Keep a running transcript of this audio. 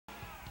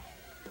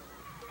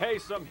Hey,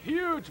 some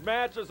huge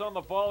matches on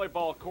the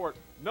volleyball court.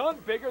 None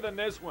bigger than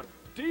this one.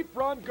 Deep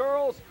Run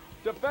girls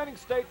defending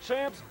state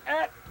champs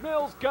at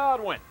Mills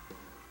Godwin.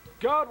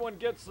 Godwin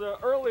gets the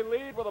early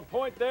lead with a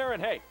point there,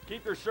 and hey,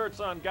 keep your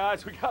shirts on,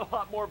 guys. We got a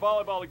lot more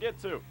volleyball to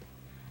get to.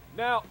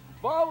 Now,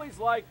 volleys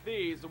like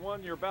these, the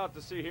one you're about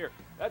to see here,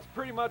 that's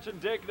pretty much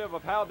indicative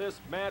of how this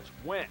match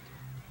went.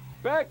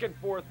 Back and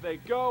forth they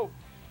go.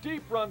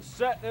 Deep Run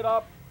setting it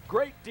up.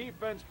 Great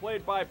defense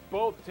played by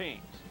both teams.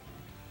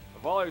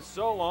 The volley was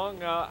so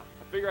long, I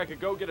figure I could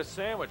go get a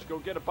sandwich, go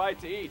get a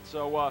bite to eat.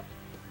 So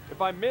if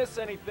I miss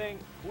anything,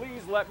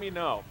 please let me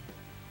know.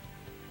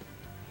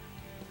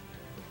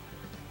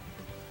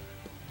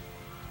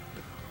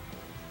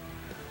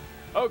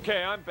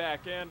 Okay, I'm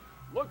back in.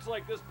 Looks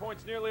like this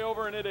point's nearly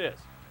over, and it is.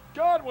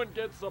 Godwin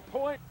gets the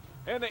point,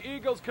 and the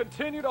Eagles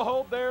continue to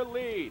hold their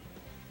lead.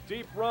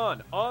 Deep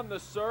Run on the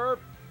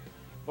serve,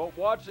 but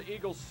watch the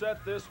Eagles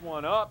set this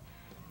one up.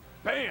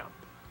 Bam!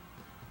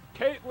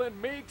 Caitlin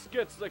Meeks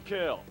gets the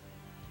kill.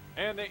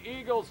 And the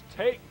Eagles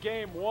take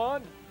game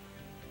 1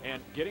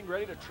 and getting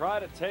ready to try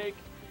to take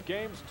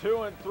games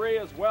 2 and 3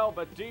 as well,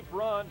 but Deep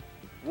Run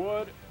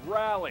would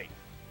rally.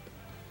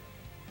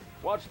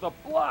 Watch the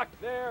block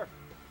there.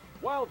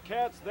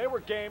 Wildcats, they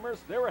were gamers.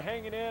 They were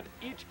hanging in.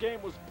 Each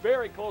game was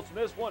very close in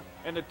this one,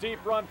 and the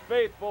Deep Run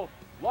faithful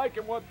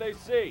liking what they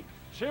see.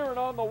 Cheering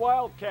on the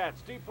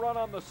Wildcats. Deep Run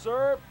on the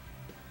serve,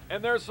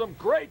 and there's some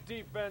great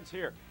defense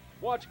here.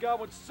 Watch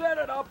Godwin set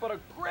it up, but a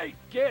great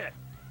get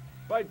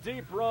by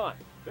Deep Run.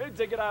 They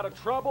dig it out of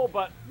trouble,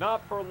 but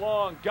not for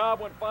long.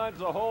 Godwin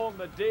finds a hole in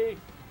the D.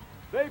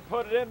 They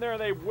put it in there,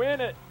 and they win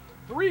it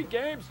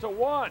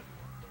 3-1.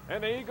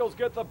 And the Eagles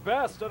get the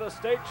best of the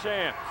state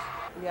champs.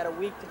 We had a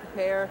week to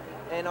prepare,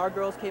 and our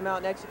girls came out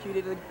and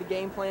executed the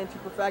game plan to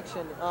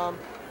perfection.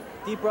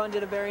 Deep Run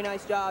did a very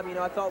nice job. You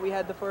know, I thought we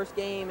had the first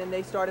game, and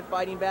they started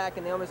fighting back,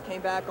 and they almost came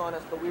back on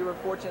us. But we were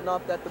fortunate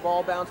enough that the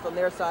ball bounced on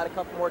their side a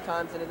couple more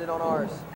times than it did on ours.